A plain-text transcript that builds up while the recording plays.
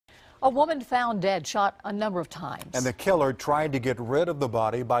A woman found dead, shot a number of times. And the killer tried to get rid of the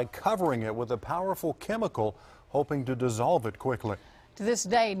body by covering it with a powerful chemical, hoping to dissolve it quickly. To this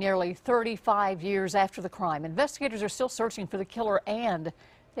day, nearly 35 years after the crime, investigators are still searching for the killer and they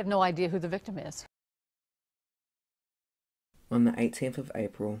have no idea who the victim is. On the 18th of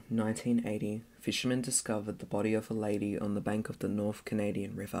April, 1980, fishermen discovered the body of a lady on the bank of the North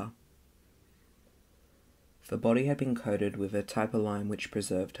Canadian River. The body had been coated with a type of lime which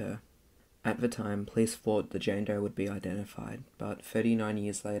preserved her. At the time, police thought the Jane Doe would be identified, but 39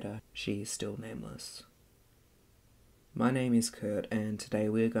 years later, she is still nameless. My name is Kurt, and today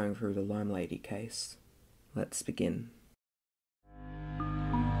we are going through the Lime Lady case. Let's begin.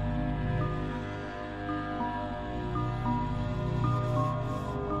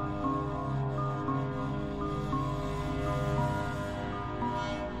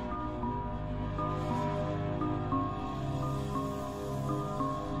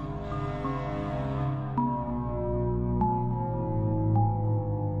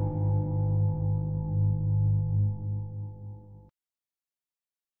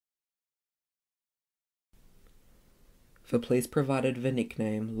 The police provided the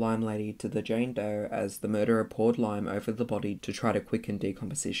nickname Lime Lady to the Jane Doe as the murderer poured lime over the body to try to quicken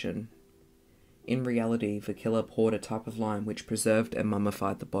decomposition. In reality, the killer poured a type of lime which preserved and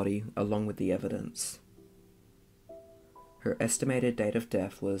mummified the body along with the evidence. Her estimated date of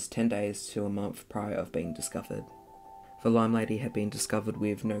death was 10 days to a month prior of being discovered. The Lime Lady had been discovered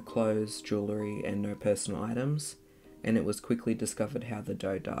with no clothes, jewellery and no personal items, and it was quickly discovered how the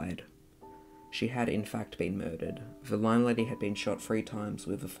doe died. She had in fact been murdered. The Lime Lady had been shot 3 times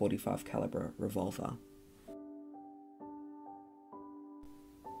with a .45 caliber revolver.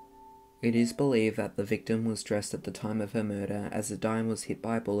 It is believed that the victim was dressed at the time of her murder as the dime was hit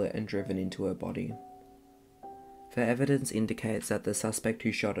by a bullet and driven into her body. The evidence indicates that the suspect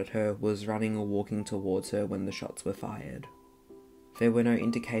who shot at her was running or walking towards her when the shots were fired. There were no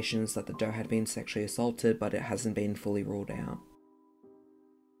indications that the doe had been sexually assaulted, but it hasn't been fully ruled out.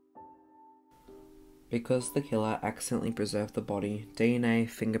 Because the killer accidentally preserved the body, DNA,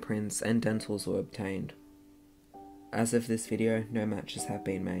 fingerprints and dentals were obtained. As of this video, no matches have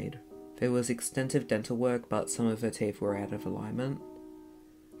been made. There was extensive dental work, but some of her teeth were out of alignment.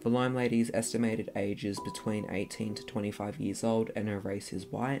 The Lime Lady's estimated age is between 18 to 25 years old and her race is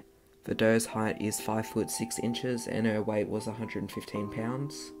white. The doe's height is 5 foot 6 inches and her weight was 115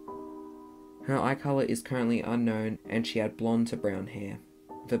 pounds. Her eye colour is currently unknown and she had blonde to brown hair.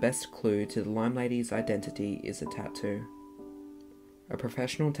 The best clue to the Lime Lady's identity is a tattoo. A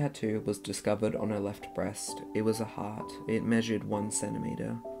professional tattoo was discovered on her left breast. It was a heart. It measured 1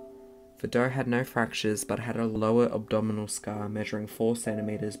 centimeter. The doe had no fractures but had a lower abdominal scar measuring 4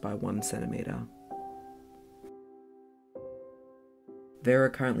 centimeters by 1 centimeter. There are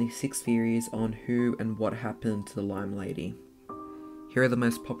currently 6 theories on who and what happened to the Lime Lady. Here are the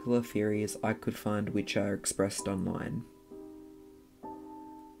most popular theories I could find which are expressed online.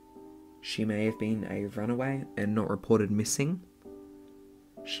 She may have been a runaway and not reported missing.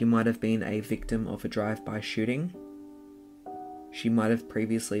 She might have been a victim of a drive-by shooting. She might have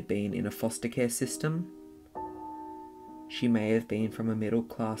previously been in a foster care system. She may have been from a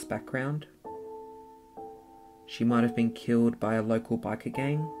middle-class background. She might have been killed by a local biker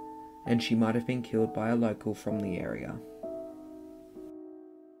gang, and she might have been killed by a local from the area.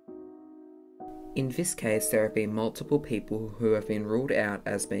 In this case, there have been multiple people who have been ruled out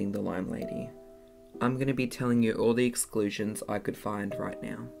as being the Lime Lady. I'm going to be telling you all the exclusions I could find right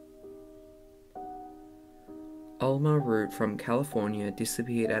now. Alma Root from California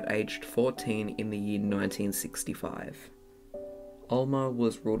disappeared at aged 14 in the year 1965. Alma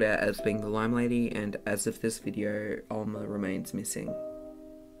was ruled out as being the Lime Lady, and as of this video, Alma remains missing.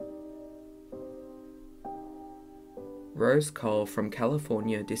 Rose Cole from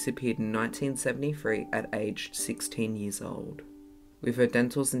California disappeared in 1973 at aged 16 years old. With her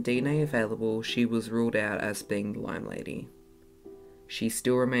dentals and DNA available, she was ruled out as being the Lime Lady. She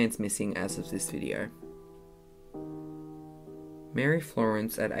still remains missing as of this video. Mary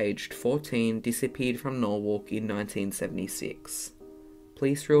Florence at aged 14 disappeared from Norwalk in 1976.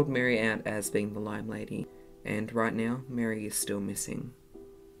 Police ruled Mary out as being the Lime Lady, and right now, Mary is still missing.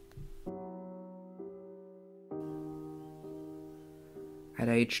 At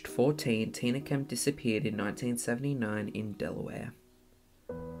aged 14, Tina Kemp disappeared in 1979 in Delaware.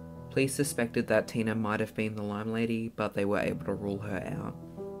 Police suspected that Tina might have been the Lime Lady, but they were able to rule her out.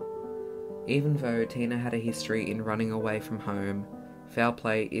 Even though Tina had a history in running away from home, foul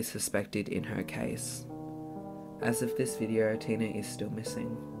play is suspected in her case. As of this video, Tina is still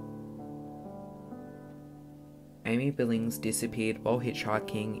missing. Amy Billings disappeared while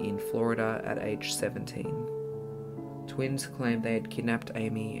hitchhiking in Florida at age 17. Twins claimed they had kidnapped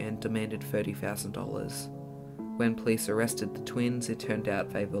Amy and demanded $30,000. When police arrested the twins, it turned out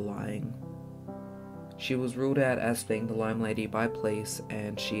they were lying. She was ruled out as being the Lime Lady by police,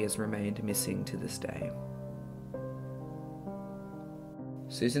 and she has remained missing to this day.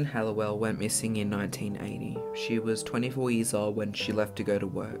 Susan Hallowell went missing in 1980. She was 24 years old when she left to go to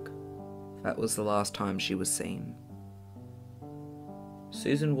work. That was the last time she was seen.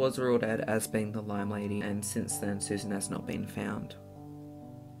 Susan was ruled out as being the Lime Lady, and since then Susan has not been found.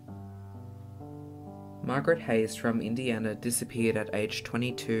 Margaret Hayes from Indiana disappeared at age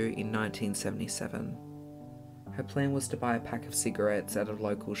 22 in 1977. Her plan was to buy a pack of cigarettes at a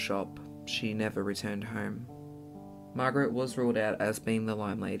local shop. She never returned home. Margaret was ruled out as being the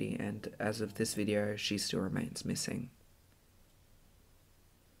Lime Lady, and as of this video, she still remains missing.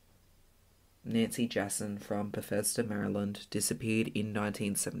 Nancy Jasson from Bethesda, Maryland disappeared in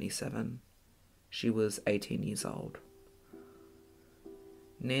 1977. She was 18 years old.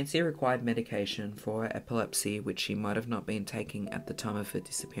 Nancy required medication for her epilepsy, which she might have not been taking at the time of her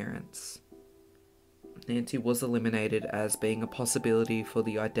disappearance. Nancy was eliminated as being a possibility for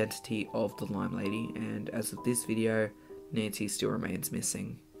the identity of the Lime Lady, and as of this video, Nancy still remains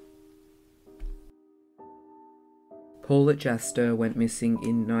missing. Paulette Jaster went missing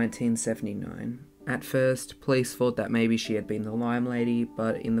in 1979. At first, police thought that maybe she had been the Lime Lady,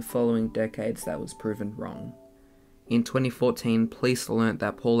 but in the following decades that was proven wrong. In 2014, police learnt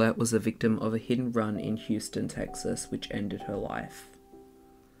that Paulette was a victim of a hit-and run in Houston, Texas, which ended her life.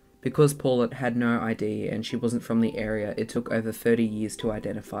 Because Paulette had no ID and she wasn't from the area, it took over 30 years to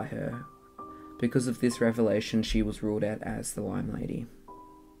identify her. Because of this revelation, she was ruled out as the Lime Lady.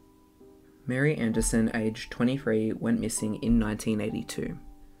 Mary Anderson, aged 23, went missing in 1982.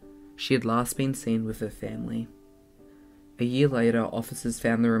 She had last been seen with her family. A year later, officers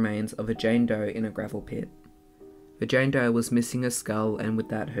found the remains of a Jane Doe in a gravel pit. The Jane Doe was missing her skull and with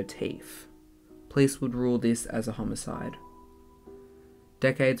that her teeth. Police would rule this as a homicide.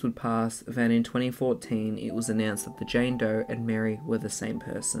 Decades would pass, then in 2014 it was announced that the Jane Doe and Mary were the same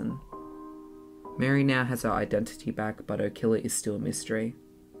person. Mary now has her identity back, but her killer is still a mystery.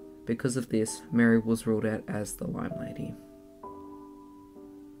 Because of this, Mary was ruled out as the Lime Lady.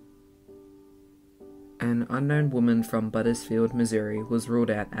 An unknown woman from Buttersfield, Missouri was ruled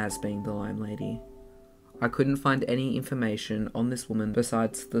out as being the Lime Lady. I couldn't find any information on this woman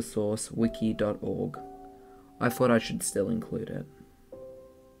besides the source wiki.org. I thought I should still include it.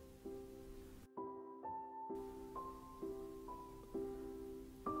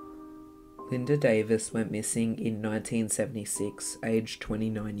 Linda Davis went missing in 1976, aged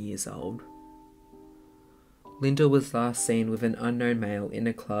 29 years old. Linda was last seen with an unknown male in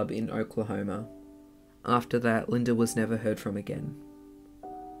a club in Oklahoma. After that, Linda was never heard from again.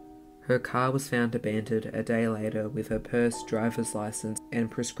 Her car was found abandoned a day later with her purse, driver's license,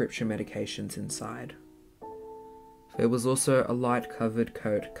 and prescription medications inside. There was also a light-covered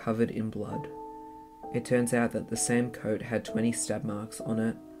coat covered in blood. It turns out that the same coat had 20 stab marks on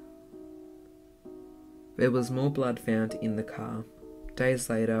it. There was more blood found in the car. Days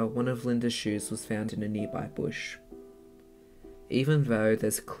later, one of Linda's shoes was found in a nearby bush. Even though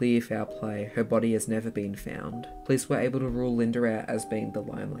there's clear foul play, her body has never been found. Police were able to rule Linda out as being the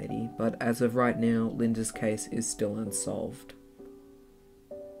Lime Lady, but as of right now, Linda's case is still unsolved.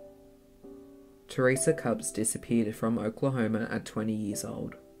 Teresa Cups disappeared from Oklahoma at 20 years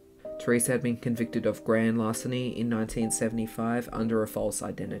old. Teresa had been convicted of grand larceny in 1975 under a false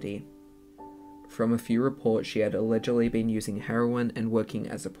identity. From a few reports, she had allegedly been using heroin and working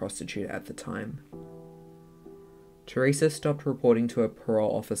as a prostitute at the time. Teresa stopped reporting to a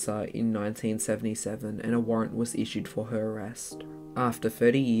parole officer in 1977 and a warrant was issued for her arrest. After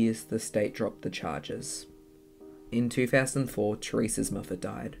 30 years, the state dropped the charges. In 2004, Teresa's mother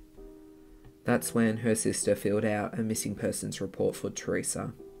died. That's when her sister filled out a missing persons report for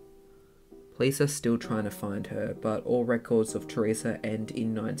Teresa. Police are still trying to find her, but all records of Teresa end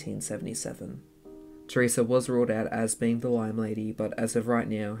in 1977. Teresa was ruled out as being the Lime Lady, but as of right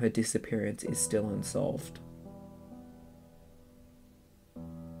now, her disappearance is still unsolved.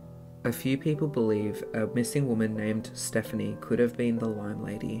 A few people believe a missing woman named Stephanie could have been the Lime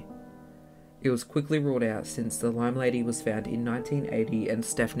Lady. It was quickly ruled out since the Lime Lady was found in 1980 and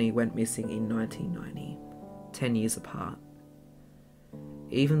Stephanie went missing in 1990, 10 years apart.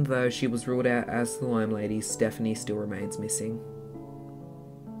 Even though she was ruled out as the Lime Lady, Stephanie still remains missing.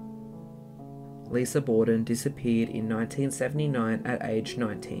 Lisa Borden disappeared in 1979 at age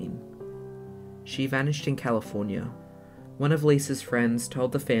 19. She vanished in California. One of Lisa's friends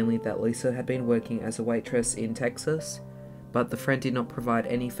told the family that Lisa had been working as a waitress in Texas, but the friend did not provide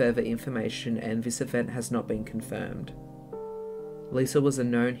any further information and this event has not been confirmed. Lisa was a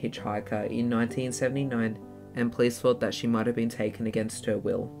known hitchhiker in 1979 and police thought that she might have been taken against her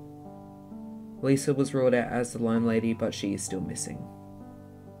will. Lisa was ruled out as the Lime Lady, but she is still missing.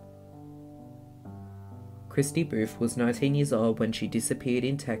 Christy Booth was 19 years old when she disappeared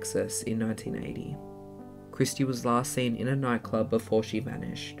in Texas in 1980. Christy was last seen in a nightclub before she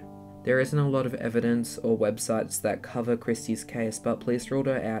vanished. There isn't a lot of evidence or websites that cover Christy's case, but police ruled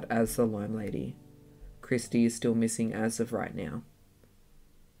her out as the Lime Lady. Christy is still missing as of right now.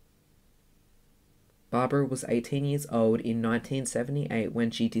 Barbara was 18 years old in 1978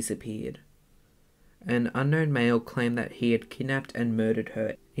 when she disappeared. An unknown male claimed that he had kidnapped and murdered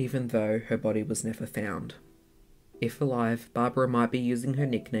her, even though her body was never found. If alive, Barbara might be using her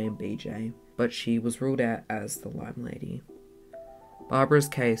nickname BJ, but she was ruled out as the Lime Lady. Barbara's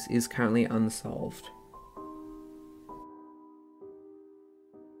case is currently unsolved.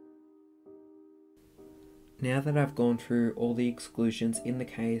 Now that I've gone through all the exclusions in the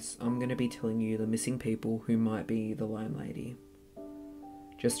case, I'm going to be telling you the missing people who might be the Lime Lady.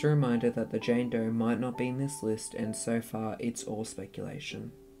 Just a reminder that the Jane Doe might not be in this list, and so far it's all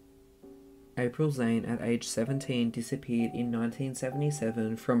speculation. April Zane at age 17 disappeared in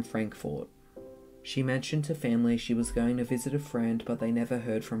 1977 from Frankfort. She mentioned to family she was going to visit a friend, but they never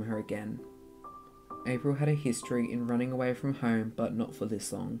heard from her again. April had a history in running away from home, but not for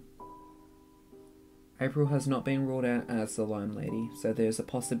this long. April has not been ruled out as the Lime Lady, so there's a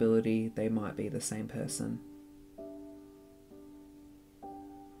possibility they might be the same person.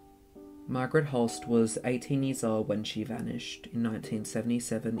 Margaret Holst was 18 years old when she vanished in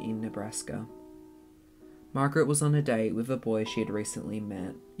 1977 in Nebraska. Margaret was on a date with a boy she had recently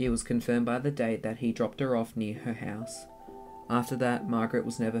met. It was confirmed by the date that he dropped her off near her house. After that, Margaret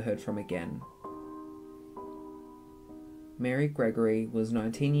was never heard from again. Mary Gregory was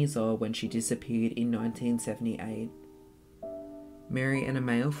 19 years old when she disappeared in 1978. Mary and a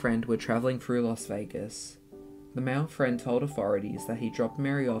male friend were travelling through Las Vegas. The male friend told authorities that he dropped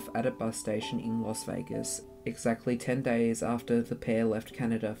Mary off at a bus station in Las Vegas, exactly 10 days after the pair left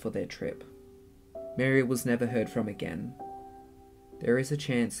Canada for their trip. Mary was never heard from again. There is a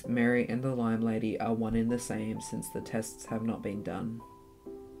chance Mary and the Lime Lady are one and the same since the tests have not been done.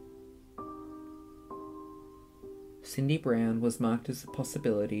 Cindy Brown was marked as a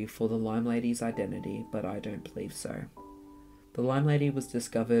possibility for the Lime Lady's identity, but I don't believe so. The Lime Lady was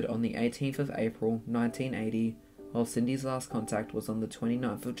discovered on the 18th of April 1980, while Cindy's last contact was on the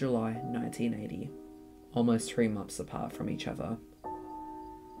 29th of July 1980, almost 3 months apart from each other,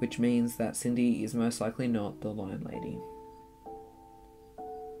 which means that Cindy is most likely not the Lime Lady.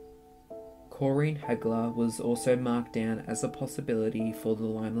 Corinne Hagler was also marked down as a possibility for the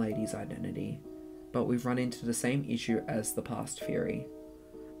Lime Lady's identity, but we've run into the same issue as the past theory.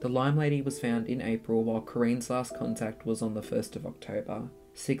 The Lime Lady was found in April while Corinne's last contact was on the 1st of October,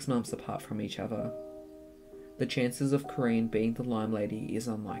 6 months apart from each other. The chances of Corinne being the Lime Lady is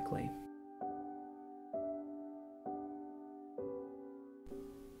unlikely.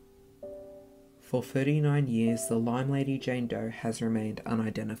 For 39 years, the Lime Lady Jane Doe has remained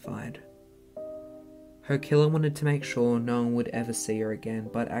unidentified. Her killer wanted to make sure no one would ever see her again,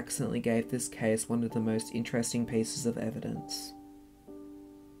 but accidentally gave this case one of the most interesting pieces of evidence.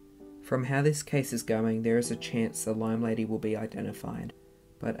 From how this case is going, there is a chance the Lime Lady will be identified,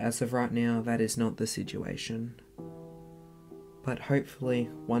 but as of right now, that is not the situation. But hopefully,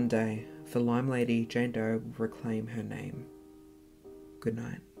 one day, the Lime Lady Jane Doe will reclaim her name. Good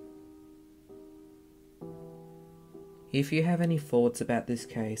night. If you have any thoughts about this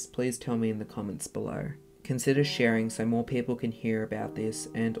case, please tell me in the comments below. Consider sharing so more people can hear about this,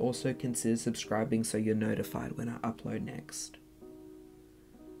 and also consider subscribing so you're notified when I upload next.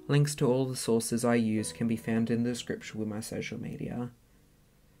 Links to all the sources I use can be found in the description with my social media.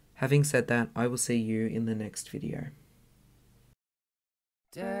 Having said that, I will see you in the next video.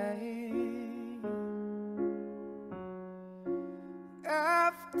 Day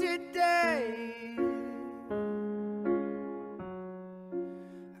after day,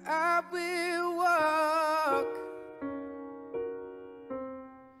 I will walk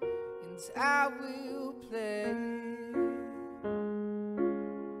and I will play.